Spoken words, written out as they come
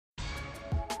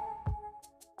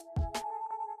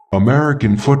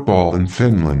American football in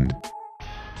Finland.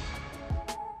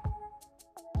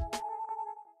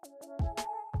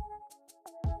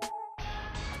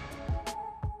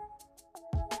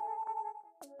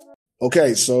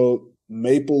 Okay, so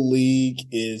Maple League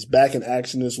is back in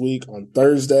action this week on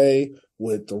Thursday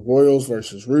with the Royals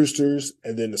versus Roosters,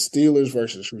 and then the Steelers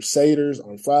versus Crusaders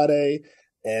on Friday.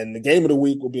 And the game of the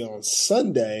week will be on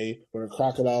Sunday where the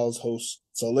Crocodiles host.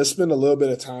 So let's spend a little bit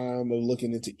of time of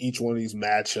looking into each one of these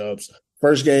matchups.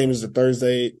 First game is the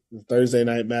Thursday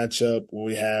night matchup where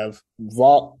we have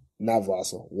Wausau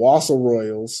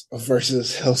Royals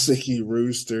versus Helsinki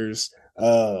Roosters.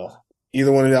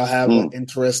 Either one of y'all have an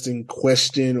interesting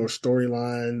question or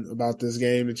storyline about this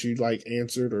game that you'd like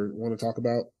answered or want to talk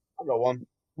about? I got one.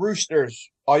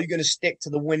 Roosters, are you going to stick to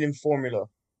the winning formula?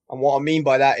 And what I mean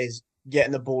by that is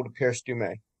getting the ball to Pierce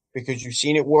Dume. Because you've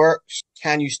seen it work.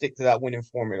 Can you stick to that winning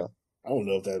formula? I don't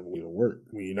know if that will work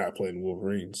when you're not playing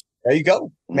Wolverines. There you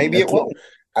go. Maybe it will.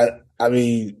 I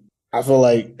mean, I feel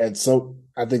like I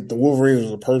think the Wolverines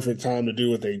was a perfect time to do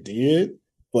what they did,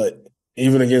 but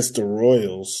even against the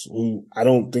Royals, who I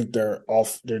don't think their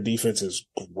defense is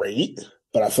great,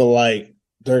 but I feel like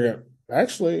they're going to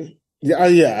actually,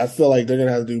 I feel like they're going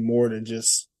to have to do more than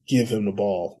just give him the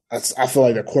ball. I feel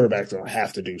like their quarterback's going to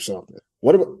have to do something.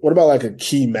 What about like a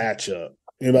key matchup?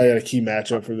 Anybody got a key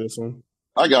matchup for this one?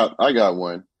 I got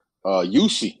one.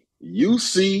 UC,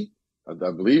 I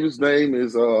believe his name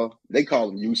is, they call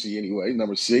him UC anyway,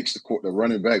 number 6, the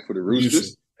running back for the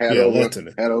Roosters. Had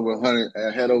over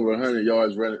 100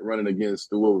 yards running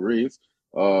against the Wolverines.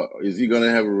 Is he going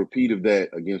to have a repeat of that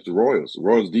against the Royals? The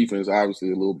Royals defense obviously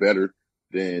a little better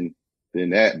than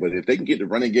that, but if they can get the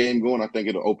running game going, I think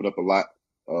it'll open up a lot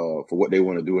for what they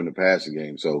want to do in the passing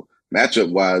game. So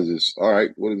matchup wise is all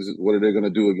right. What are they going to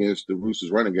do against the Roosters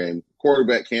running game?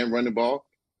 Quarterback can run the ball.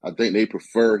 I think they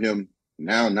prefer him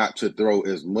now not to throw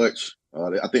as much.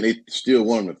 I think they still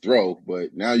want him to throw,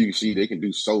 but now you can see they can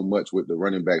do so much with the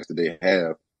running backs that they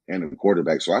have and the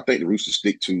quarterback. So I think the Roosters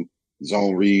stick to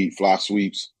zone read, fly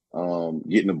sweeps,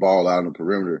 getting the ball out on the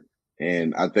perimeter.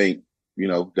 And I think,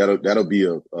 that'll be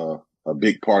a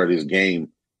big part of this game.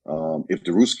 If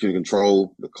the Roosters can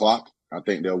control the clock, I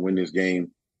think they'll win this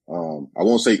game. I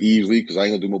won't say easily because I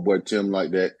ain't gonna do my boy Tim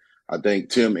like that. I think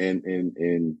Tim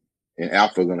and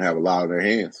Alpha are gonna have a lot on their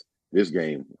hands this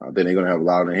game. I think they're gonna have a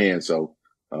lot on their hands. So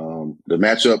the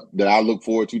matchup that I look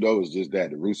forward to though is just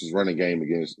that the Roosters running game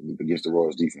against the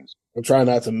Royals defense. I'm trying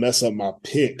not to mess up my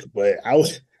pick, but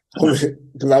because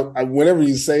whenever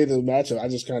you say the matchup, I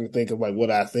just kind of think of like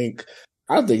what I think.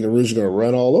 I think the Roosters are gonna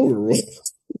run all over the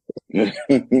Royals.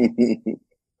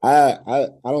 I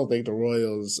don't think the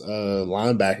Royals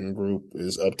linebacking group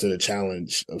is up to the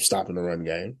challenge of stopping the run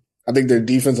game. I think their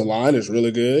defensive line is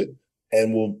really good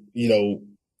and will,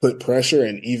 put pressure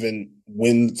and even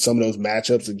win some of those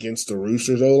matchups against the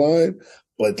Roosters O-line.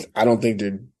 But I don't think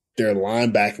their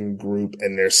linebacking group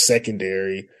and their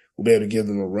secondary will be able to give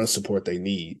them the run support they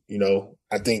need.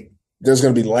 I think there's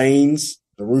going to be lanes.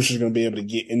 The Roosters are going to be able to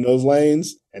get in those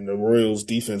lanes and the Royals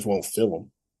defense won't fill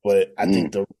them. But I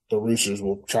think the Roosters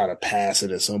will try to pass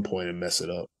it at some point and mess it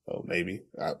up. Oh, maybe.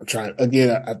 I'm trying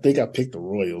again. I think I picked the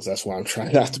Royals. That's why I'm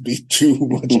trying not to be too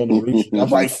much on the Roosters. I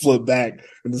might flip back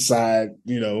and decide,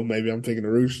 maybe I'm picking the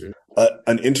Roosters.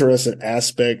 An interesting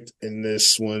aspect in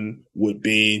this one would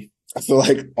be, I feel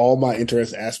like all my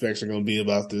interest aspects are going to be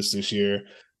about this year.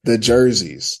 The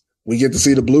jerseys. We get to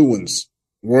see the blue ones.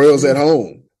 Royals at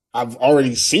home. I've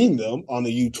already seen them on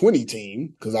the U20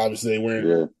 team because obviously they weren't.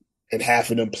 Yeah. And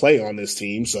half of them play on this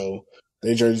team, so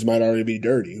their jerseys might already be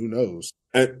dirty. Who knows?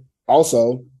 And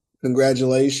also,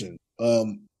 congratulations.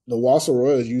 The Wausau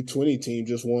Royals U20 team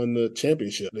just won the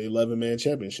championship, the 11-man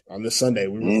championship on this Sunday.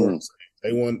 We recorded.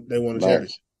 They won a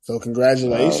championship. So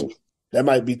congratulations. That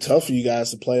might be tough for you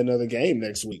guys to play another game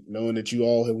next week, knowing that you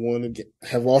all have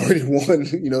already won,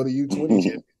 the U20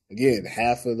 championship. Again,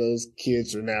 half of those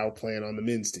kids are now playing on the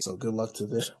men's team. So good luck to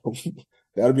them.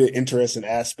 That'll be an interesting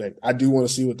aspect. I do want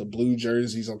to see what the blue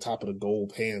jerseys on top of the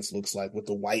gold pants looks like with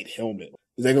the white helmet.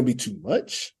 Is that going to be too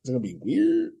much? Is it going to be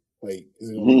weird? Like, is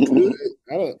it going to look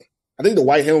good? I think the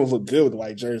white helmets look good with the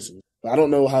white jersey, but I don't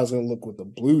know how it's going to look with the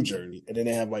blue jersey. And then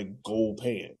they have like gold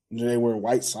pants. And then they wear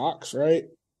white socks, right?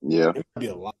 Yeah. It might be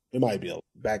a lot. It might be a lot.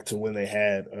 Back to when they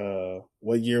had,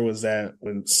 what year was that?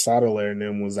 When Soderler and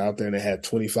them was out there and they had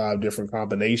 25 different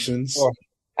combinations. Oh.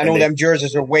 I know them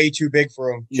jerseys are way too big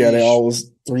for them. Yeah, they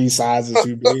always 3 sizes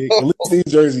too big. At least these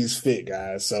jerseys fit,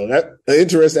 guys. So the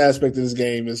interesting aspect of this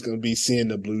game is going to be seeing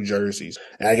the blue jerseys.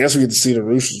 And I guess we get to see the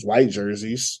Roosters' white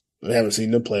jerseys. We haven't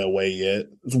seen them play away yet.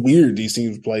 It's weird these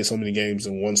teams play so many games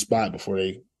in one spot before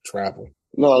they travel.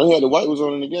 No, they had the white ones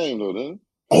on in the game though, then.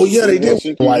 Oh yeah, they did wear the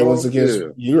Helsinki white home? ones against. Yeah.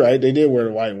 You're right, they did wear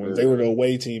the white ones. Yeah. They were the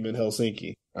away team in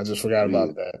Helsinki. I just forgot Yeah.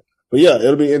 about that. But yeah,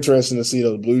 it'll be interesting to see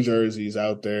those blue jerseys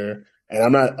out there. And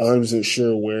I'm not 100%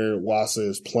 sure where Wasa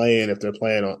is playing, if they're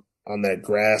playing on that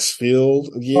grass field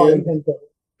again.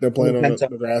 They're playing on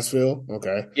the grass field?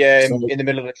 Okay. Yeah, so, in the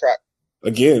middle of the track.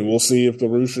 Again, we'll see if the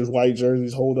Roosters white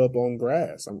jerseys hold up on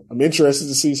grass. I'm interested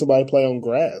to see somebody play on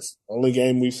grass. Only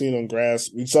game we've seen on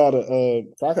grass. We saw the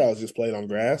Crocodiles just played on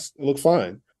grass. It looked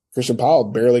fine. Christian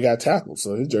Powell barely got tackled,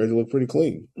 so his jersey looked pretty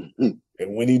clean.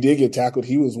 And when he did get tackled,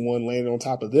 he was one landing on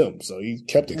top of them, so he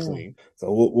kept it clean.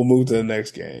 So we'll move to the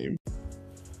next game.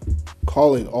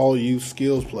 Calling all youth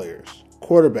skills players,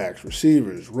 quarterbacks,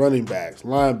 receivers, running backs,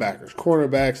 linebackers,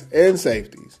 cornerbacks, and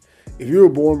safeties. If you were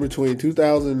born between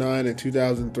 2009 and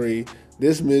 2003,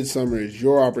 this midsummer is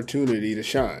your opportunity to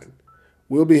shine.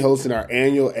 We'll be hosting our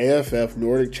annual AFF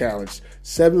Nordic Challenge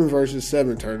 7 vs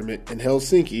 7 tournament in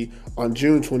Helsinki on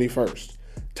June 21st.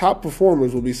 Top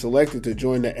performers will be selected to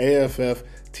join the AFF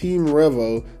Team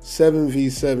Revo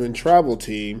 7v7 travel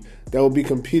team that will be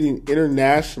competing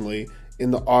internationally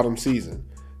in the autumn season.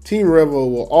 Team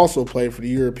Revo will also play for the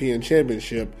European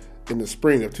Championship in the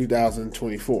spring of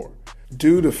 2024.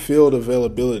 Due to field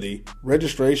availability,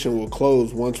 registration will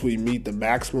close once we meet the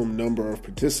maximum number of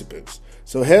participants.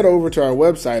 So head over to our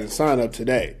website and sign up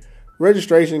today.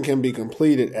 Registration can be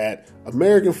completed at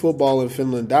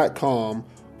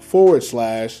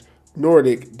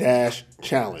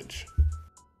AmericanFootballInFinland.com/Nordic-Challenge.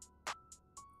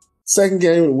 Second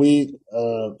game of the week,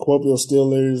 Kuopio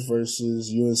Steelers versus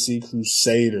UNC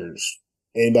Crusaders.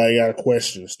 Anybody got a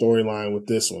question, storyline with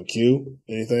this one? Q,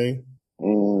 anything?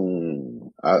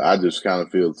 I just kind of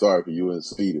feel sorry for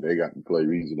UNC that they got to play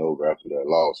Reason over after that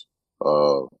loss,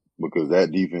 because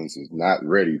that defense is not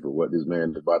ready for what this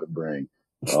man is about to bring.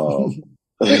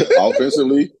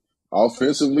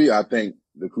 Offensively, I think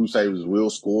the Crusaders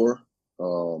will score.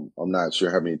 I'm not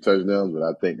sure how many touchdowns, but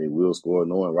I think they will score.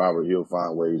 Knowing Robert, he'll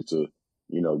find ways to,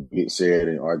 get Sed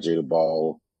and RJ the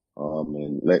ball,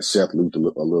 and let Seth loot a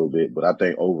little bit. But I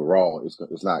think overall,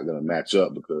 it's not going to match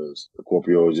up because the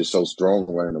Kuopio is just so strong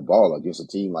running the ball against a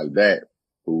team like that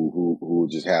who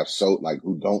just have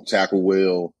who don't tackle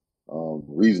well.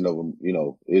 Reason of him,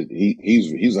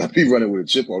 he's going to be running with a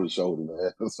chip on his shoulder,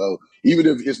 man. So even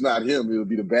if it's not him, it'll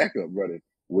be the backup running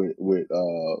with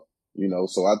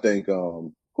so I think, I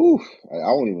won't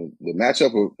even, the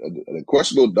matchup of the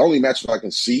questionable, the only matchup I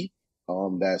can see,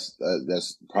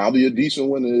 that's probably a decent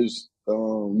one is,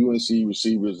 UNC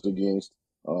receivers against,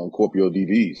 Kuopio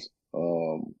DBs.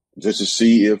 Just to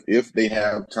see if they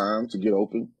have time to get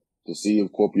open, to see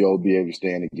if Kuopio will be able to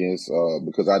stand against,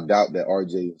 because I doubt that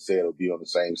RJ and Sed will be on the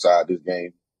same side this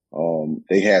game.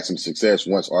 They had some success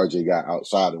once RJ got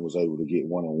outside and was able to get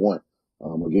one-on-one,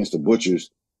 against the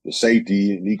Butchers. The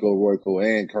safety, Nico Royko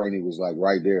and Kearney was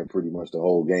right there pretty much the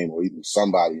whole game, or even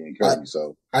somebody in Kearney.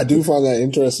 So I do find that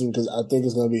interesting because I think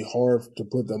it's going to be hard to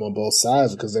put them on both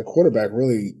sides because their quarterback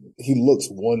really, he looks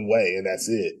one way and that's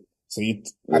it. So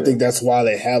I think that's why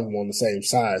they have him on the same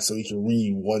side, so he can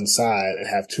read one side and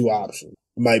have two options.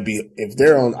 It might be, if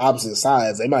they're on opposite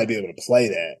sides, they might be able to play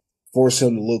that, force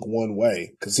him to look one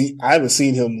way. Cause I haven't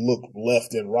seen him look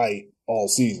left and right all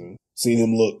season. Seen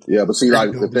him look. Yeah, but see,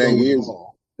 the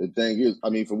thing is,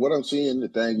 I mean, from what I'm seeing, the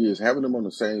thing is having them on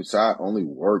the same side only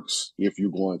works if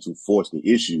you're going to force the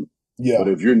issue. Yeah. But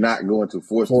if you're not going to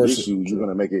force the issue, you're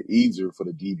going to make it easier for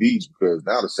the DBs because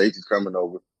now the safety's coming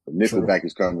over, the nickelback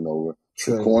is coming over,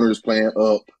 the corner is playing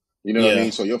up. You know what I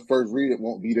mean? So your first read, it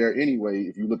won't be there anyway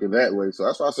if you look at it that way. So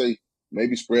that's why I say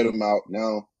maybe spread them out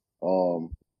now.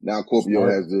 Now Kuopio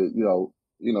has to,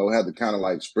 have to kind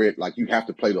of spread, you have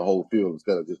to play the whole field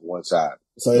instead of just one side.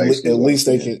 So at least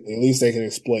they can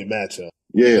exploit matchups.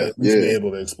 Yeah. Be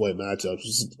able to exploit matchups.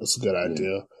 That's a good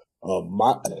idea. I'm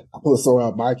going to throw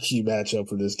out my key matchup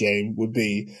for this game would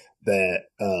be that,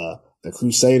 the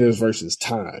Crusaders versus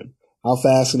Time. How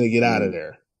fast can they get out of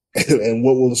there? And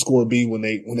what will the score be when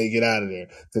they get out of there?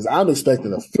 Cause I'm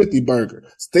expecting a 50 burger.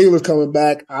 Steelers coming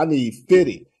back. I need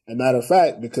 50. As a matter of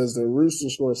fact, because the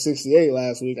Roosters scored 68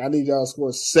 last week, I need y'all to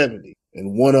score 70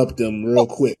 and one up them real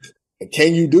quick. And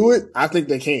can you do it? I think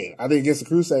they can. I think against the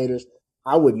Crusaders,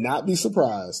 I would not be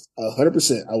surprised,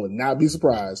 100%. I would not be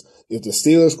surprised if the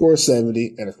Steelers score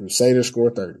 70 and the Crusaders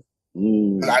score 30.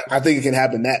 I think it can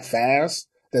happen that fast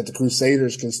that the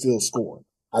Crusaders can still score.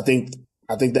 I think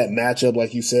that matchup,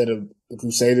 like you said, of the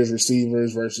Crusaders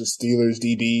receivers versus Steelers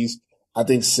DBs, I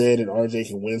think Sed and RJ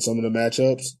can win some of the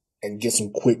matchups and get some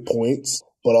quick points.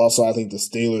 But also I think the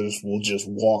Steelers will just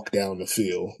walk down the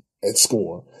field and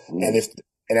score. And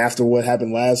after what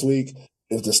happened last week,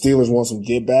 if the Steelers want some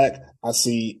get back, I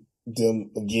see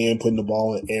them again putting the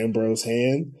ball in Ambrose's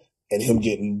hand and him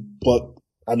getting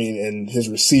and his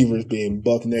receivers being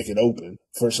buck naked open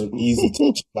for some easy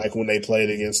touch, like when they played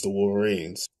against the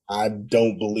Wolverines. I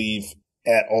don't believe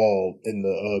at all in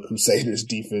the Crusaders'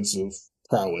 defensive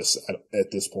prowess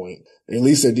at this point. At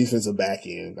least their defensive back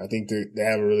end. I think they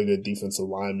have a really good defensive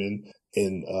lineman.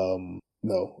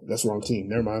 No, that's the wrong team.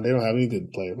 Never mind. They don't have any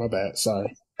good players. My bad.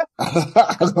 Sorry.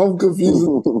 I'm confused.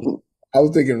 I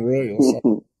was thinking Royals.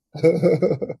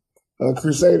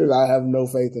 Crusaders, I have no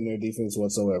faith in their defense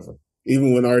whatsoever.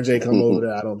 Even when RJ come over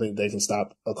there, I don't think they can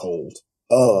stop a cold.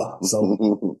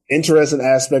 So interesting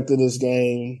aspect of this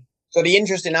game. So the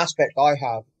interesting aspect I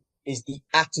have is the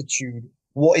attitude.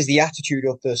 What is the attitude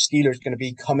of the Steelers going to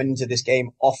be coming into this game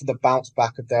off the bounce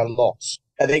back of their loss?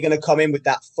 Are they going to come in with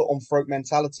that foot on throat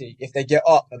mentality? If they get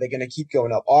up, are they going to keep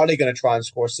going up? Are they going to try and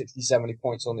score 60, 70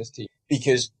 points on this team?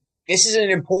 Because this is an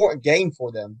important game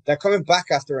for them. They're coming back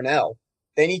after an L.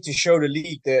 They need to show the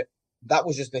league that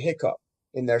was just a hiccup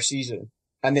in their season,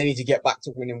 and they need to get back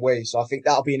to winning ways. So I think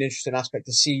that'll be an interesting aspect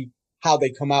to see how they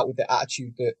come out with the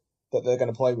attitude that they're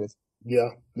going to play with. Yeah,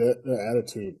 their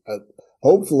attitude.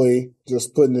 Hopefully,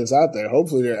 just putting this out there,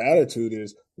 hopefully their attitude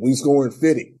is we scoring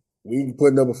 50. We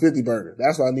putting up a 50 burger.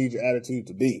 That's what I need your attitude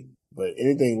to be. But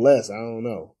anything less, I don't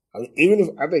know. I mean,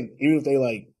 even if they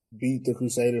like beat the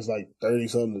Crusaders like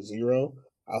 30-something-0,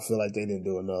 I feel like they didn't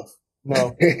do enough.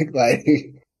 No.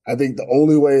 I think the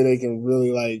only way they can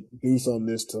really like do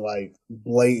something is to like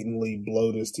blatantly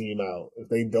blow this team out. If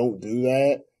they don't do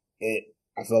that,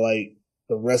 I feel like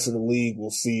the rest of the league will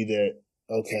see that,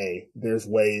 okay, there's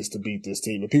ways to beat this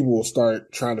team. And people will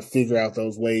start trying to figure out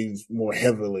those ways more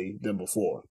heavily than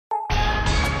before.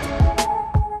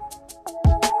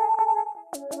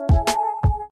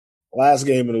 Last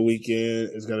game of the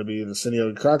weekend is going to be the San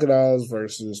Diego Crocodiles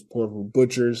versus Portable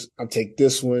Butchers. I'll take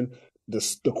this one.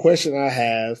 The question I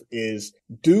have is,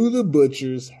 do the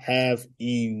Butchers have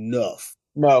enough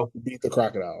to beat the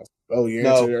Crocodiles? Oh, you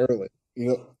answered it early.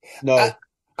 No.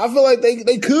 I feel like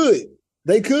they could.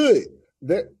 They could.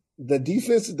 The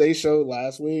defense that they showed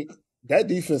last week, that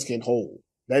defense can hold.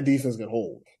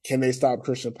 Can they stop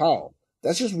Christian Powell?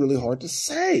 That's just really hard to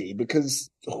say because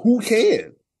who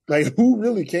can? Like, who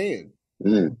really can?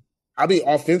 I mean,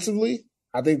 offensively,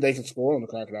 I think they can score on the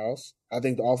Crocodiles. I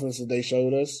think the offense that they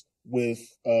showed us with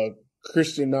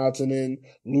Christian Naughton,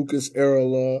 Lucas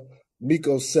Arola,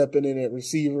 Miko Seppinen at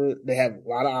receiver, they have a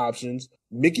lot of options.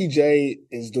 Mickey J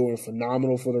is doing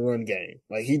phenomenal for the run game.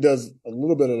 Like, he does a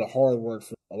little bit of the hard work.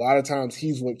 A lot of times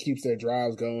he's what keeps their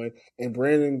drives going. And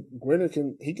Brandon Grinner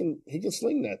can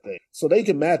sling that thing. So they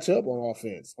can match up on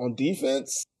offense. On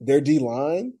defense, their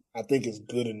D-line, I think, is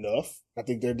good enough. I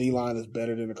think their D-line is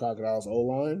better than the Crocodiles'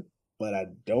 O-line. But I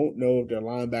don't know if their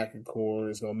linebacker core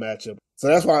is going to match up. So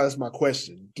that's why that's my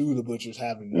question. Do the Butchers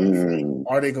have enough?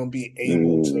 Are they going to be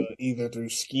able to, either through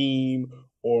scheme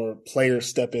or players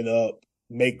stepping up,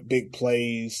 make big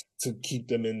plays to keep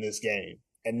them in this game?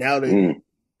 And now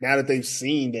that they've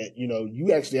seen that,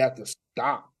 you actually have to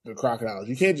stop the Crocodiles.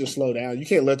 You can't just slow down. You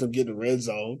can't let them get in the red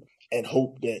zone and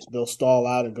hope that they'll stall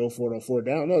out and go for it on fourth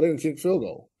down. No, they're going to kick field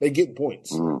goal. They get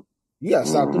points. You got to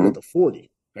stop them at the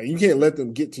 40. Now, you can't let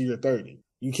them get to your 30.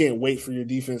 You can't wait for your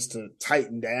defense to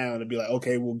tighten down and be like,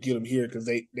 okay, we'll get them here because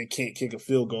they can't kick a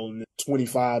field goal in the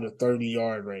 25 to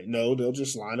 30-yard range. No, they'll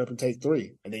just line up and take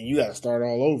 3. And then you got to start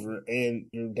all over, and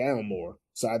you're down more.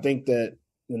 So I think that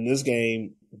in this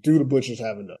game, do the Butchers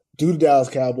have enough? Do the Dallas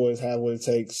Cowboys have what it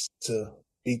takes to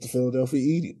beat the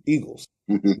Philadelphia Eagles?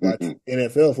 Like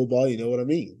NFL football, you know what I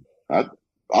mean? I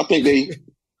don't think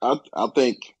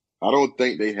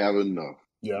they have enough.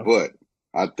 Yeah. But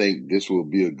I think this will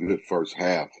be a good first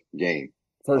half game.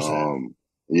 First half.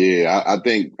 Yeah, I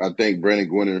think Brandon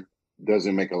Grinner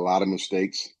doesn't make a lot of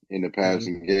mistakes in the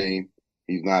passing game.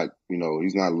 He's not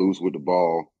loose with the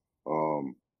ball.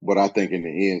 But I think in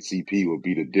the end, CP will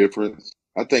be the difference.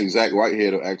 I think Zach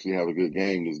Whitehead will actually have a good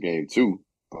game this game too.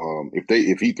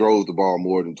 If he throws the ball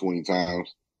more than 20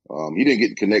 times, he didn't get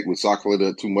to connect with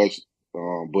Sokolada too much.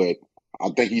 But I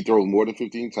think he throws more than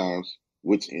 15 times,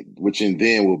 which in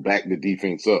then will back the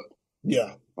defense up.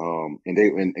 Yeah.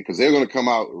 Because they're going to come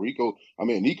out.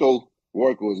 Nico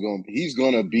Warko he's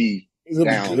going to be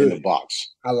down in the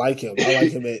box. I like him. I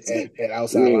like him at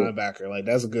outside linebacker. Like,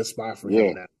 that's a good spot for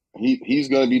him now. He's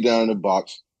going to be down in the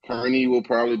box. Kearney will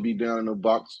probably be down in the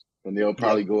box, and they'll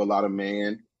probably go a lot of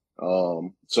man.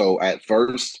 So at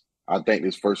first, I think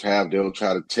this first half they'll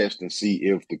try to test and see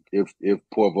if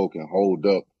Porvo can hold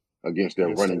up against their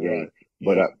running game.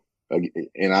 Yeah.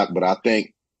 But I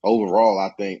think overall,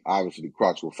 obviously the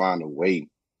Crocs will find a way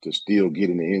to still get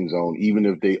in the end zone, even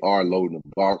if they are loading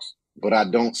the box. But I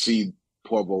don't see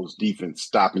Porvo's defense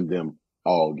stopping them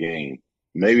all game.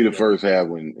 Maybe the first half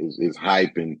when is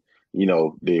hype and,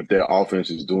 if their offense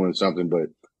is doing something, but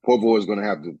Porvo is going to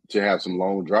have to have some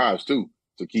long drives too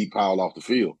to keep Powell off the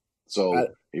field. So I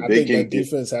think that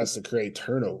defense has to create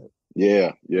turnover.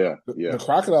 Yeah. The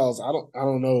Crocodiles, I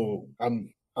don't know.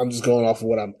 I'm just going off of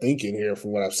what I'm thinking here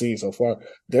from what I've seen so far.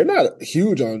 They're not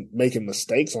huge on making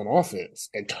mistakes on offense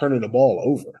and turning the ball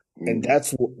over. Mm-hmm. And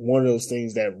that's one of those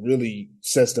things that really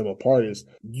sets them apart is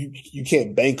you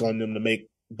can't bank on them to make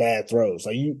bad throws.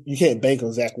 Like you can't bank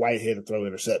on Zach Whitehead to throw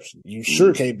interception. You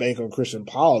sure can't bank on Christian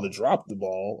Powell to drop the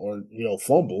ball or,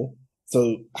 fumble.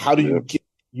 So how do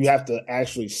you have to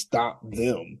actually stop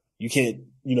them. You can't,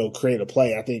 create a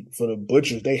play. I think for the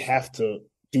Butchers, they have to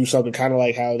do something kind of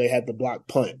like how they had the block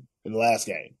punt in the last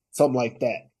game. Something like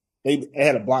that. They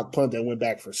had a block punt that went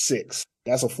back for 6.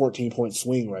 That's a 14-point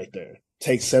swing right there.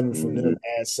 Take 7 from them,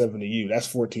 add 7 to you. That's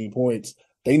 14 points.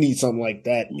 They need something like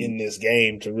that in this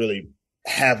game to really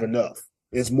have enough.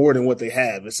 It's more than what they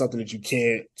have. It's something that you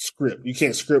can't script. You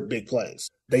can't script big plays.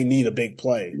 They need a big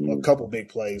play, a couple big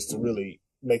plays to really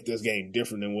make this game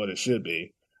different than what it should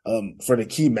be. For the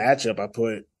key matchup, I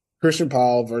put Christian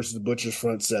Powell versus the Butchers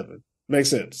front 7.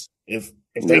 Makes sense. If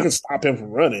they can stop him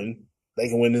from running, they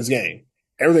can win this game.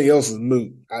 Everything else is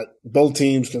moot. Both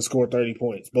teams can score 30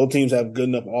 points. Both teams have good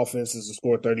enough offenses to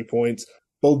score 30 points.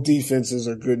 Both defenses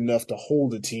are good enough to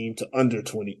hold the team to under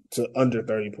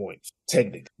 30 points,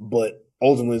 technically. But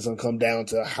ultimately, it's going to come down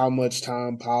to how much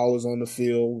time Powell is on the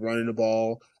field running the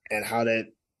ball and how that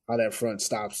front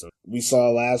stops them. We saw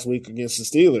last week against the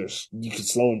Steelers. You can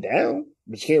slow them down,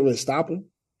 but you can't really stop them.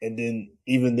 And then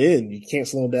even then, you can't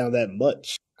slow them down that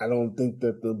much. I don't think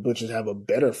that the Butchers have a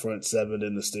better front 7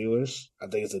 than the Steelers. I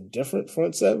think it's a different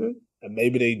front 7, and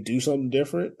maybe they do something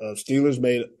different. Steelers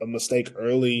made a mistake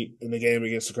early in the game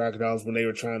against the Crocodiles when they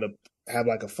were trying to have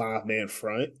like a 5-man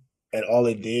front, and all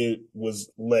they did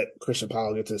was let Christian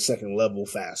Powell get to the second level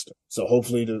faster. So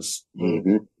hopefully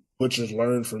the Butchers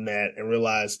learn from that and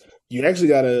realize you actually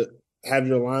got to have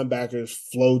your linebackers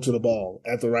flow to the ball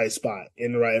at the right spot,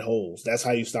 in the right holes. That's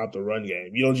how you stop the run game.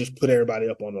 You don't just put everybody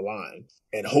up on the line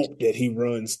and hope that he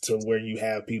runs to where you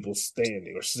have people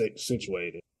standing or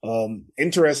situated.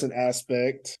 Interesting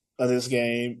aspect of this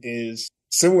game is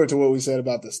similar to what we said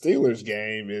about the Steelers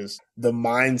game is the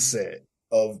mindset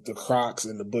of the Crocs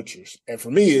and the Butchers. And for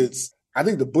me, I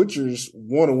think the Butchers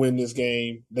want to win this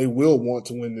game. They will want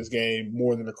to win this game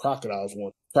more than the Crocodiles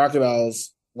want.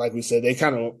 Crocodiles, like we said, they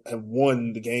kind of have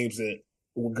won the games that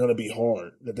were going to be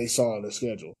hard that they saw on the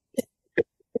schedule.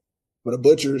 But the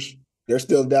Butchers, they're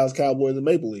still the Dallas Cowboys and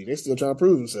Maple Leaf. They're still trying to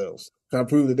prove themselves, trying to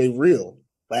prove that they're real.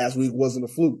 Last week wasn't a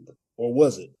fluke, or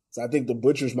was it? So I think the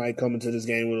Butchers might come into this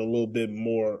game with a little bit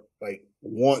more,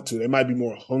 want to. They might be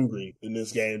more hungry in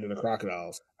this game than the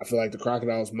Crocodiles. I feel like the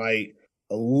Crocodiles might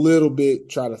a little bit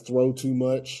try to throw too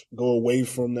much, go away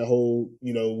from the whole,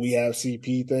 we have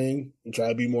CP thing and try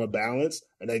to be more balanced.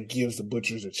 And that gives the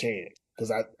Butchers a chance. Because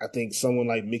I think someone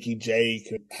like Mickey J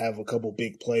could have a couple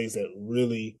big plays that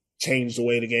really change the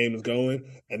way the game is going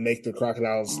and make the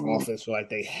Crocodiles offense feel like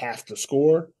they have to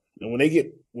score. And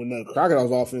when the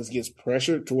Crocodiles offense gets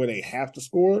pressured to where they have to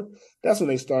score, that's when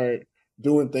they start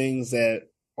doing things that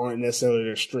aren't necessarily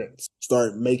their strengths.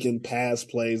 Start making pass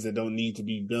plays that don't need to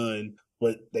be done,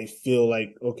 but they feel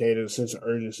like, okay, there's a sense of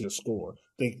urgency to score.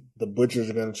 I think the Butchers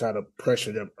are going to try to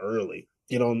pressure them early.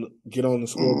 Get on the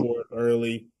scoreboard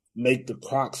early, make the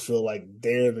Crocs feel like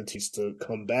they're the teams to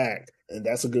come back, and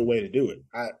that's a good way to do it.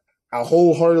 I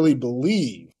wholeheartedly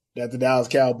believe that the Dallas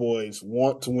Cowboys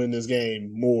want to win this game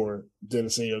more than the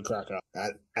San Diego Crocodiles.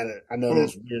 I know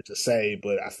that's weird to say,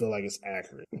 but I feel like it's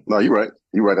accurate. No, you're right.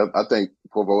 You're right. I think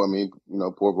Porvo,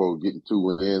 Porvo getting 2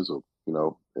 wins, or,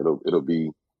 it'll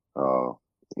be,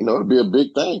 it'll be a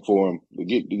big thing for them to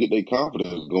get their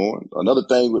confidence going. Another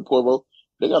thing with Porvo,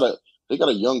 they got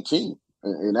a young team.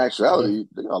 In actuality,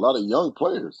 they got a lot of young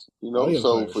players,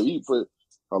 so players. For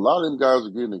a lot of them guys are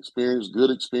getting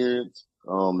good experience.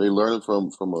 They learning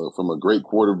from a great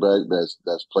quarterback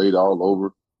that's played all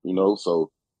over,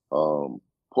 so,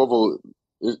 Porvo,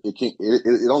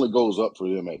 it only goes up for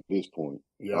them at this point.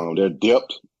 Yeah. Their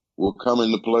depth will come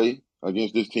into play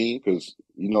against this team because,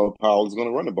 Powell is going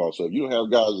to run the ball. So if you don't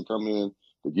have guys that come in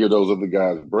to give those other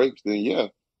guys breaks, then yeah,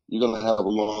 you're going to have a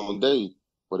long day.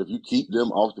 But if you keep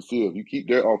them off the field, if you keep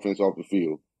their offense off the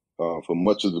field for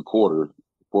much of the quarter,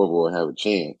 Porvo will have a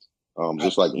chance,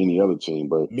 just like any other team.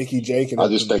 But Mickey J I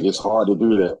just think it's hard to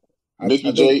do that.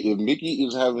 If Mickey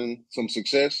is having some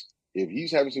success, if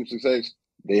he's having some success,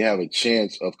 they have a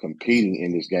chance of competing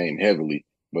in this game heavily.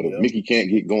 But if Mickey can't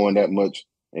get going that much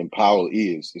and Powell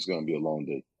it's going to be a long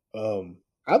day.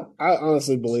 I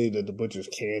honestly believe that the Butchers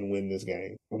can win this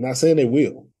game. I'm not saying they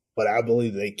will, but I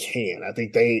believe they can. I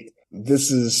think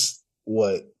this is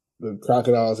what the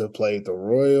Crocodiles have played: the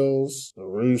Royals, the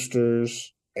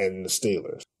Roosters, and the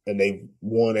Steelers, and they've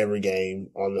won every game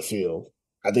on the field.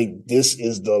 I think this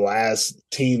is the last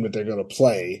team that they're going to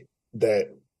play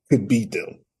that could beat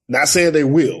them. Not saying they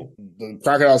will. The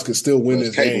Crocodiles could still win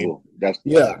this capable. Game.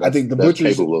 I think the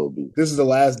Butchers, this is the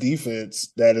last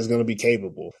defense that is going to be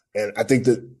capable. And I think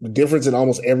that the difference in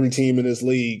almost every team in this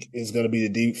league is going to be the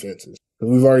defenses.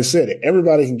 We've already said it.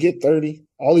 Everybody can get 30.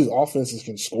 All these offenses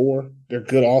can score. They're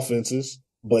good offenses,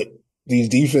 but these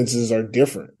defenses are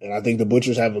different. And I think the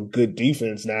Butchers have a good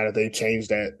defense now that they've changed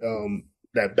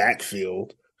that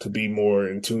backfield to be more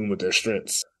in tune with their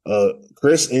strengths.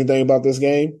 Chris, anything about this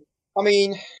game? I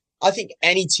mean, I think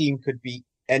any team could beat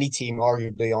any team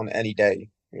arguably on any day.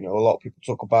 You know, a lot of people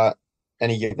talk about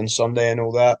any given Sunday and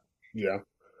all that. Yeah.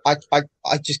 I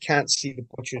just can't see the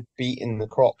Butchers beating the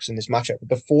Crocs in this matchup.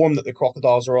 The form that the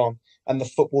Crocodiles are on and the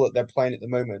football that they're playing at the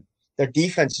moment, their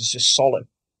defense is just solid.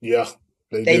 Yeah.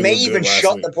 They may even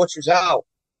shut the Butchers out.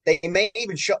 They may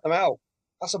even shut them out.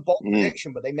 That's a bold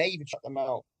prediction, but they may even shut them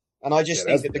out. And I just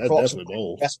think that the Crocs are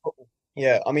playing the best football.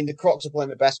 Yeah, I mean, the Crocs are playing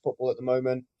the best football at the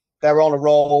moment. They're on a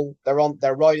roll. They're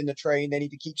riding the train. They need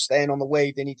to keep staying on the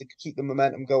wave. They need to keep the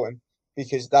momentum going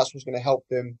because that's what's going to help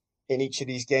them in each of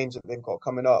these games that they've got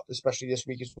coming up, especially this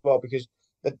week as well. Because,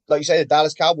 like you say, the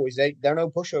Dallas Cowboys, they're no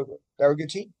pushover. They're a good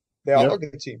team. They are a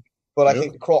good team. But I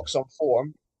think the Crocs on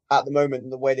form at the moment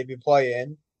and the way they've been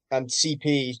playing, and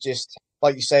CP is just,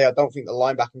 like you say, I don't think the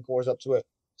linebacking core is up to it.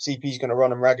 CP is going to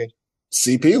run them ragged.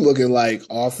 CP looking like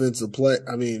offensive play.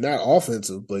 I mean, not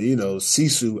offensive, but,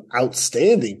 Sisu,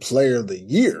 outstanding player of the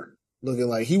year. Looking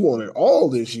like he won it all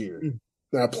this year.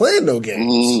 Not playing no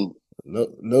games.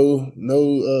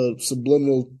 No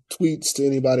subliminal tweets to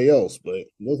anybody else, but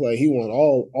looks like he won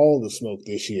all the smoke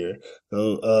this year.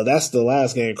 So that's the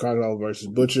last game, Crocodile versus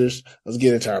Butchers. Let's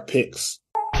get into our picks.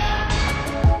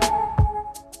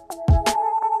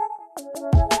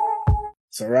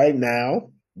 So right now,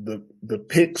 the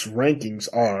picks rankings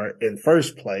are in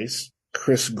first place,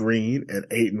 Chris Green at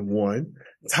 8-1,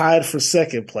 tied for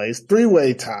second place,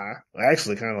 3-way tie,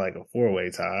 actually kind of like a 4-way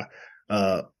tie.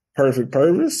 Perfect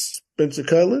Purvis, Spencer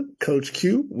Cullen, Coach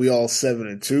Q, we all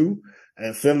 7-2,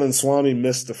 and Finland Swami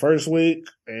missed the first week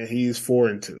and he's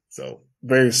 4-2. So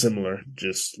very similar,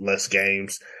 just less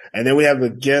games. And then we have the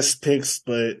guest picks,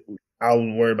 but I'll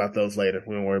worry about those later.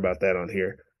 We don't worry about that on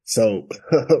here. So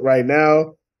right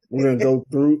now, we're gonna go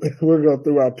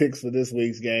through our picks for this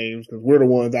week's games because we're the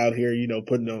ones out here,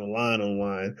 putting on the line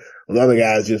online. The other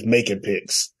guys just making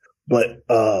picks. But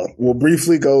we'll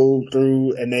briefly go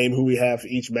through and name who we have for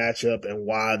each matchup and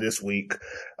why this week.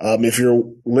 If you're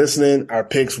listening, our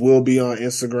picks will be on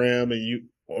Instagram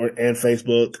and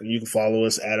Facebook. And you can follow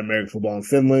us at American Football in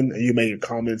Finland, and you make your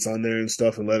comments on there and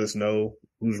stuff and let us know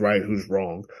who's right, who's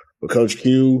wrong. But Coach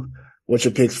Q, what's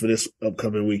your picks for this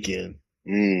upcoming weekend?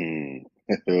 And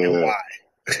why?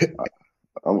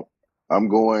 I'm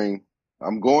going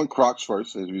Crocs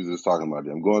first, as we were just talking about.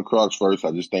 I'm going Crocs first.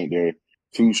 I just think they're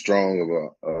too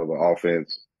strong of an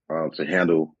offense to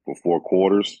handle for 4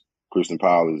 quarters. Christian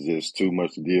Powell is just too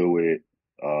much to deal with.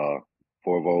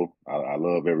 Forvo, I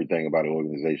love everything about the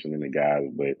organization and the guys,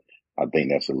 but I think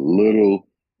that's a little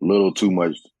too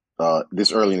much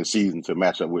this early in the season to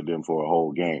match up with them for a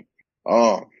whole game.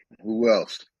 Who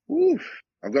else?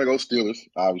 I'm gonna go Steelers,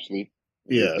 obviously.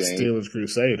 Yeah, Steelers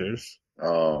Crusaders.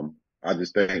 I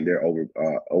just think they're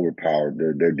overpowered.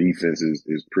 Their defense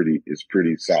is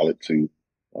pretty solid too.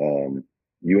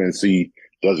 UNC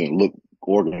doesn't look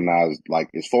organized. Like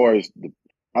as far as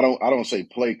I don't say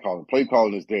play calling. Play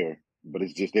calling is there, but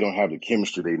it's just they don't have the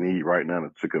chemistry they need right now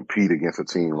to compete against a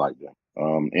team like that.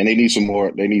 And they need some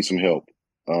more. They need some help.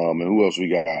 And who else we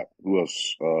got? Who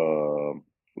else?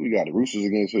 We got the Roosters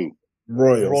against who?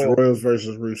 Royals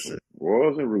versus Roosters.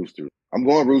 Royals and Roosters. I'm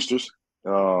going Roosters.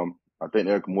 I think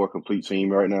they're a more complete team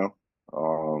right now.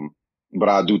 But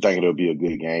I do think it'll be a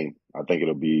good game. I think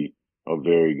it'll be a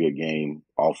very good game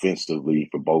offensively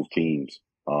for both teams.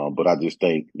 But I just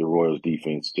think the Royals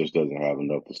defense just doesn't have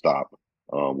enough to stop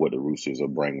what the Roosters are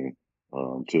bringing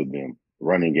to them.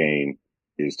 Running game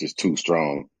is just too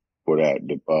strong for that.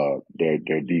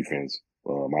 Their defense.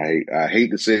 I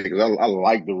hate to say it because I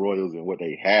like the Royals and what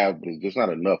they have, but it's just not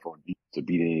enough to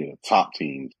beat any of the top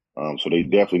teams. So they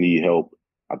definitely need help.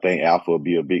 I think Alpha will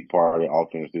be a big part of the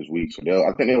offense this week. So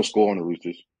I think they'll score on the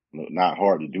Roosters. Not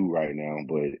hard to do right now,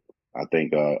 but I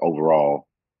think overall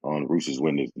the Roosters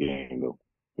win this game though.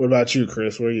 What about you,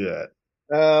 Chris? Where you at?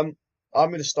 I'm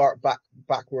going to start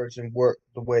backwards and work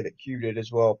the way that Q did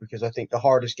as well, because I think the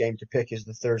hardest game to pick is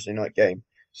the Thursday night game.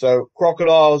 So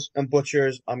Crocodiles and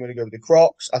Butchers, I'm going to go with the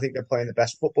Crocs. I think they're playing the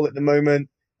best football at the moment.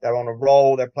 They're on a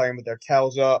roll. They're playing with their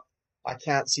tails up. I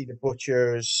can't see the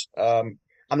Butchers. I'm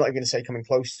not even going to say coming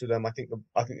close to them. I think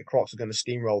the Crocs are going to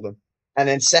steamroll them. And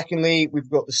then secondly, we've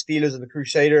got the Steelers and the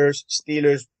Crusaders.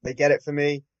 Steelers, they get it for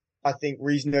me. I think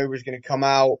Reasonover is going to come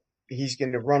out. He's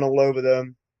going to run all over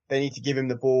them. They need to give him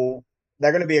the ball.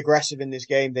 They're going to be aggressive in this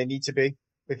game. They need to be,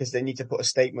 because they need to put a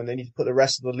statement. They need to put the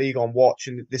rest of the league on watch.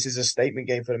 And this is a statement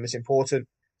game for them. It's important.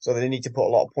 So they need to put a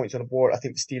lot of points on the board. I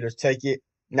think the Steelers take it.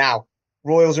 Now,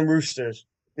 Royals and Roosters.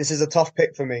 This is a tough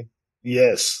pick for me.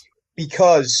 Yes.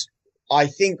 Because I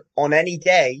think on any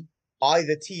day,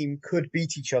 either team could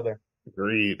beat each other.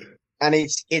 Agreed. And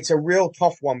it's a real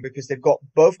tough one, because they've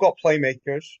both got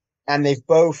playmakers, and they've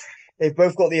both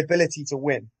got the ability to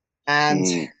win. And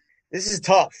this is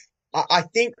tough. I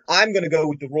think I'm going to go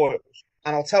with the Royals,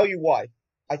 and I'll tell you why.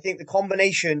 I think the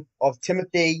combination of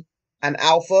Timothy and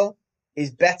Alpha is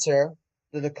better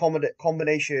than the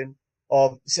combination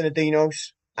of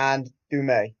Sinadinos and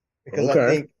Dume, because I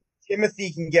think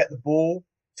Timothy can get the ball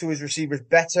to his receivers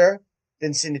better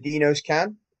than Sinadinos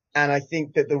can. And I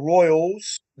think that the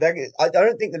Royals, I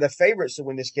don't think that they're favorites to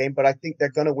win this game, but I think they're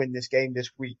going to win this game this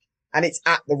week. And it's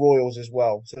at the Royals as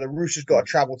well. So the Roosters got to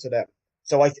travel to them.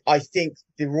 So I think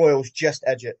the Royals just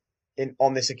edge it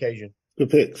on this occasion. Good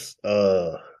picks.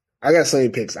 I got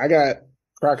same picks. I got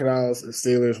Crocodiles and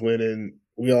Steelers winning.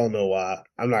 We all know why.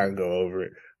 I'm not going to go over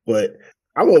it. But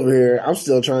I'm over here. I'm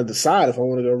still trying to decide if I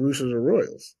want to go Roosters or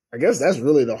Royals. I guess that's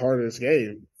really the hardest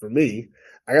game for me.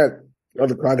 I got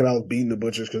the Crocodiles beating the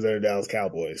Butchers because they're the Dallas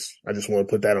Cowboys. I just want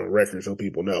to put that on record so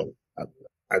people know.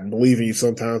 I believe in you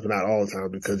sometimes, but not all the time,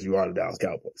 because you are the Dallas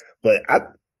Cowboys. But I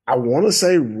want to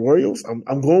say Royals.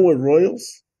 I'm going with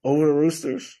Royals over the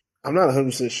Roosters. I'm not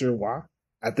 100% sure why.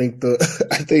 I think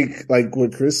like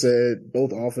what Chris said,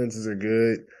 both offenses are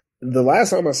good. The last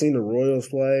time I seen the Royals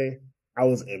play, I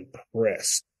was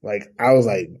impressed. Like, I was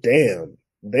like, damn,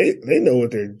 they know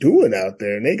what they're doing out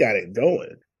there, and they got it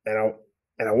going. And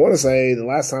I want to say the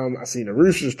last time I seen the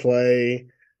Roosters play,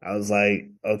 I was like,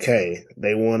 okay,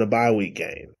 they won a bye week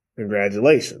game.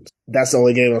 Congratulations. That's the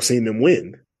only game I've seen them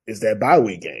win, is that bye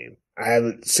week game. I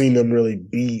haven't seen them really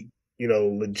beat,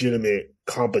 legitimate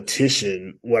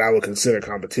competition, what I would consider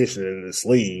competition in this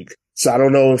league. So I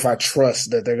don't know if I trust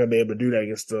that they're going to be able to do that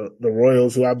against the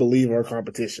Royals, who I believe are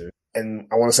competition. And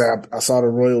I want to say I saw the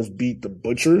Royals beat the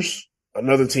Butchers,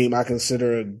 another team I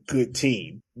consider a good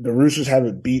team. The Roosters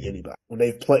haven't beat anybody.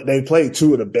 They played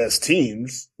two of the best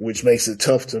teams, which makes it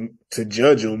tough to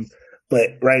judge them.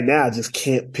 But right now, I just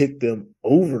can't pick them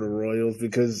over the Royals,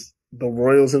 because the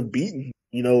Royals have beaten,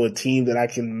 a team that I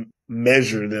can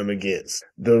measure them against.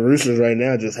 The Roosters right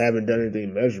now just haven't done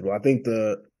anything measurable. I think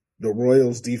the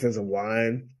Royals defensive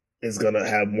line is going to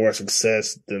have more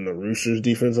success than the Roosters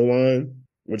defensive line,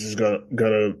 which is going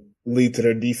to lead to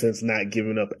their defense not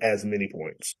giving up as many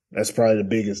points. That's probably the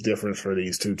biggest difference for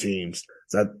these two teams.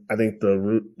 So I think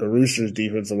the Roosters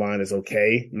defensive line is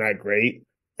okay, not great.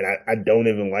 And I don't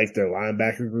even like their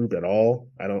linebacker group at all.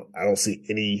 I don't see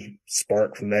any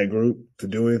spark from that group to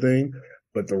do anything.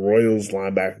 But the Royals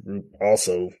linebacker group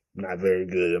also not very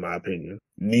good, in my opinion.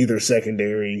 Neither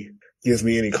secondary gives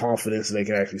me any confidence that they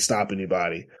can actually stop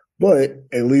anybody. But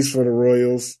at least for the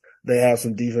Royals, they have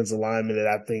some defensive linemen that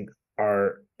I think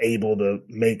are able to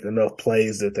make enough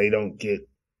plays that they don't give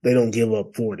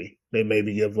up 40. They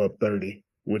maybe give up 30,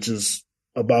 which is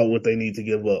about what they need to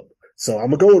give up. So I'm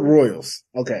going to go with Royals.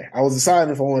 Okay. I was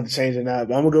deciding if I wanted to change it now,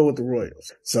 but I'm going to go with the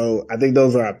Royals. So I think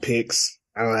those are our picks.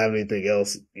 I don't have anything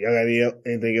else. Y'all got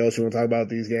anything else you want to talk about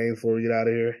these games before we get out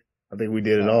of here? I think we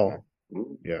did it all.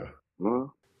 Yeah.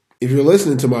 If you're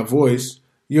listening to my voice,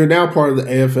 you're now part of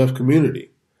the AFF community.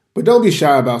 But don't be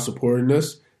shy about supporting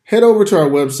us. Head over to our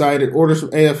website and order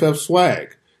some AFF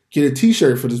swag. Get a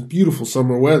t-shirt for this beautiful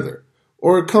summer weather,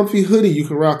 or a comfy hoodie you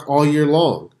can rock all year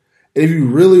long. And if you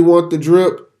really want the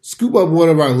drip, scoop up one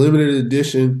of our limited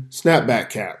edition snapback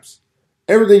caps.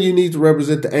 Everything you need to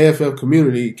represent the AFF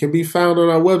community can be found on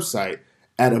our website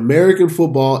at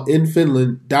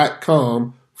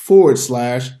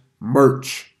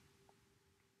AmericanFootballInFinland.com/merch.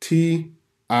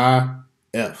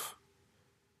 TIF.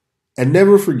 And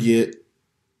never forget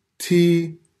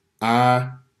TIF.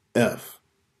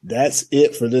 That's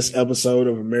it for this episode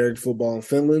of American Football in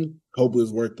Finland. Hope it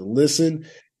was worth the listen.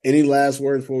 Any last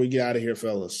words before we get out of here,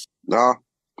 fellas? Nah,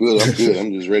 good. I'm good.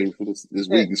 I'm just ready for this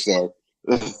week to start.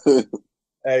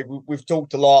 Hey, we've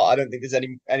talked a lot. I don't think there's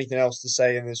anything else to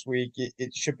say in this week.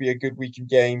 It should be a good week of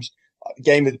games.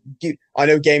 I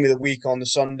know game of the week on the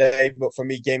Sunday, but for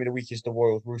me, game of the week is the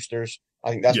Royals Roosters. I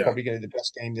think that's probably going to be the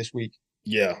best game this week.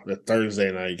 Yeah, the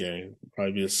Thursday night game.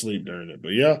 Probably be asleep during it.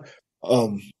 But yeah,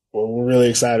 well, we're really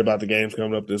excited about the games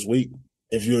coming up this week.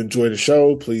 If you enjoy the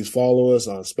show, please follow us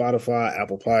on Spotify,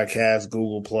 Apple Podcasts,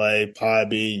 Google Play,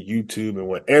 Podbean, YouTube, and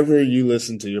wherever you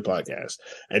listen to your podcast.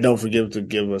 And don't forget to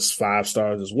give us 5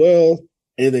 stars as well.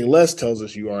 Anything less tells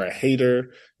us you are a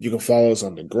hater. You can follow us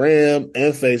on the Gram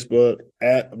and Facebook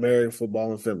at American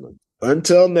Football in Finland.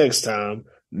 Until next time,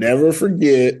 never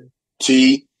forget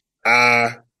TIF.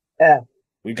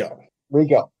 We go.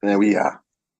 There we are.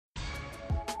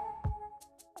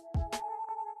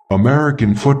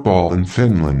 American football in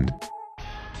Finland.